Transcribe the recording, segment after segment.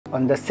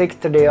On the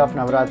 6th day of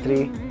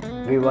Navratri,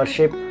 we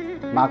worship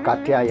Ma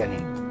Katyayani.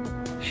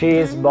 She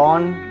is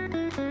born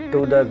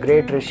to the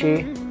great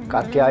Rishi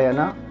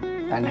Katyayana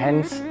and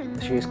hence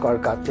she is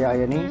called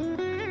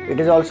Katyayani. It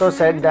is also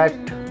said that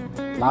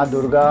Ma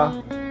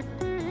Durga,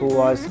 who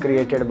was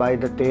created by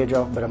the Tej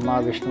of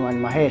Brahma, Vishnu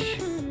and Mahesh,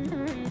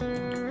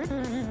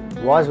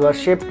 was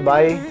worshipped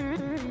by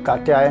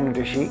Katyayana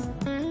Rishi,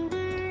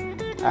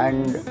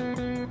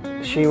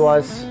 and she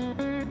was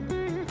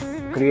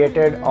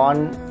created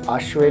on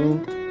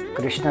Ashwin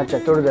Krishna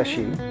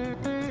Chaturdashi,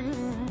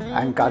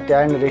 and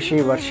Katyayana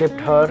Rishi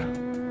worshipped her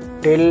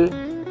till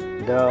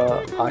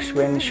the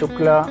Ashwin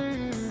Shukla,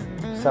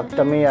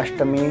 Saptami,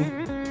 Ashtami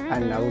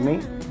and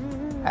Navami,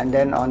 and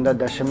then on the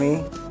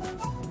Dashami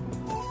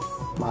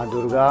Ma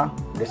Durga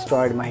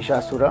destroyed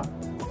Mahishasura,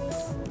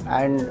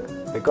 and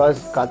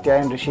because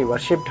Katyayana Rishi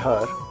worshipped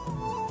her,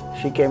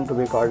 she came to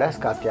be called as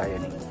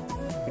Katyayani.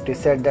 It is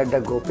said that the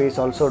Gopis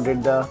also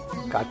did the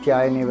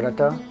Katyayani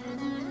Vrata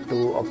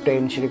to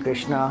obtain Sri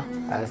Krishna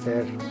as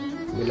their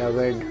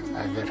beloved,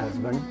 as their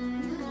husband.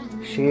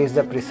 She is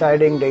the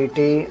presiding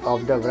deity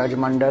of the Vraj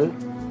Mandal.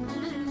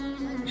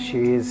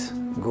 She is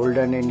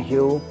golden in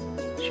hue.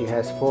 She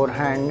has 4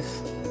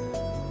 hands.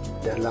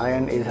 The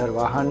lion is her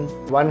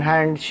Vahan. One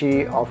hand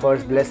she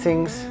offers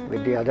blessings,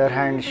 with the other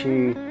hand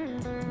she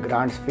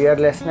grants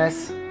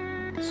fearlessness,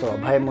 so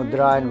Abhay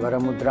Mudra and Vara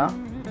Mudra.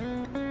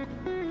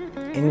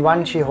 In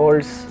one she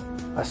holds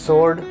a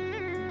sword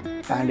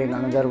and in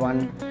another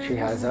one she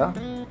has a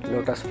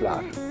lotus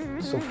flower.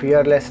 So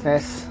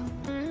fearlessness,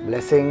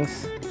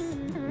 blessings,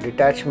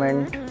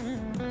 detachment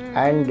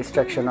and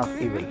destruction of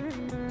evil.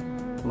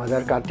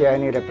 Mother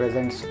Katyayani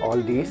represents all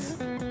these.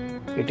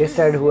 It is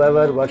said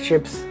whoever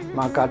worships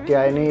Ma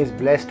Katyayani is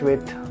blessed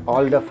with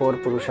all the 4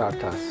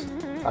 purusharthas: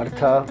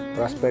 Artha,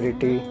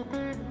 prosperity;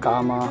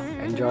 Kama,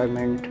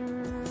 enjoyment;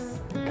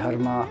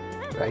 Dharma,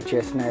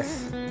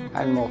 righteousness;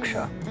 and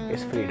Moksha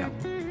is freedom.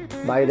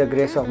 By the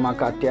grace of Ma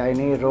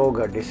Katyayani,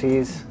 Roga,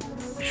 disease;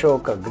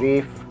 Shoka,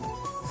 grief;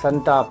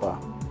 Santapa,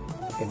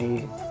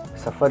 any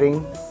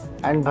suffering;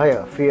 and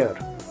Bhaya, fear.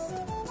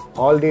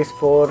 All these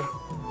 4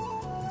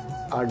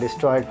 are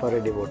destroyed for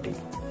a devotee.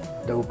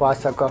 The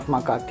Upasak of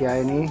Ma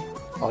Katyayani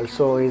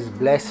also is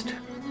blessed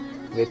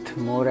with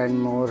more and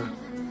more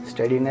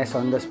steadiness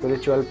on the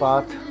spiritual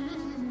path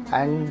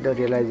and the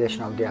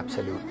realization of the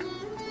Absolute.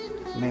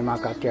 May Ma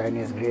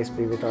Katyayani's grace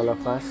be with all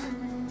of us.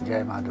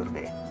 Jai Ma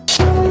Durge.